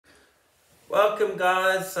Welcome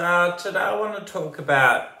guys. Today I want to talk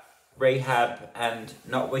about rehab and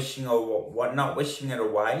not wishing it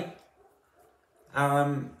away.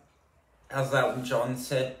 As Elton John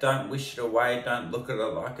said, don't wish it away, don't look at it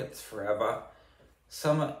like it's forever.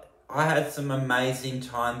 I had some amazing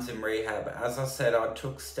times in rehab. As I said, I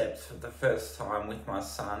took steps for the first time with my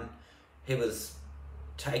son. He was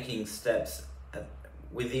taking steps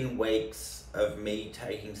within weeks of me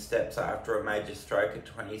taking steps after a major stroke at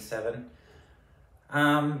 27.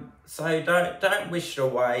 So don't wish it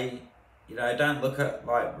away. Don't look at,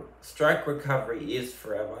 stroke recovery is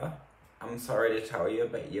forever. I'm sorry to tell you,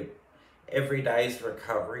 but every day is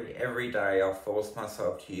recovery. Every day I force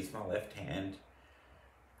myself to use my left hand.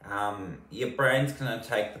 Your brain's going to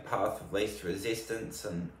take the path of least resistance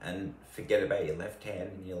and forget about your left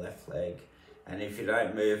hand and your left leg. And if you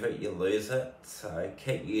don't move it, you lose it. So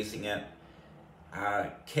keep using it.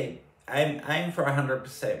 Aim for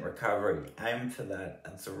 100% recovery. Aim for that.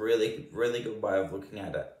 That's a really, really good way of looking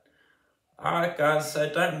at it. Alright guys, so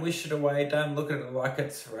don't wish it away. Don't look at it like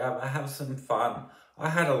it's forever. Have some fun. I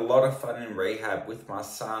had a lot of fun in rehab with my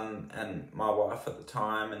son and my wife at the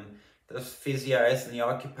time, and the physios and the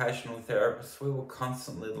occupational therapists. We were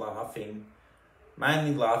constantly laughing,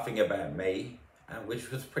 mainly laughing about me,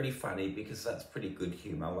 which was pretty funny because that's pretty good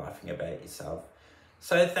humour, laughing about yourself.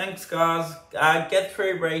 So thanks guys, get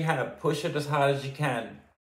through rehab, push it as hard as you can.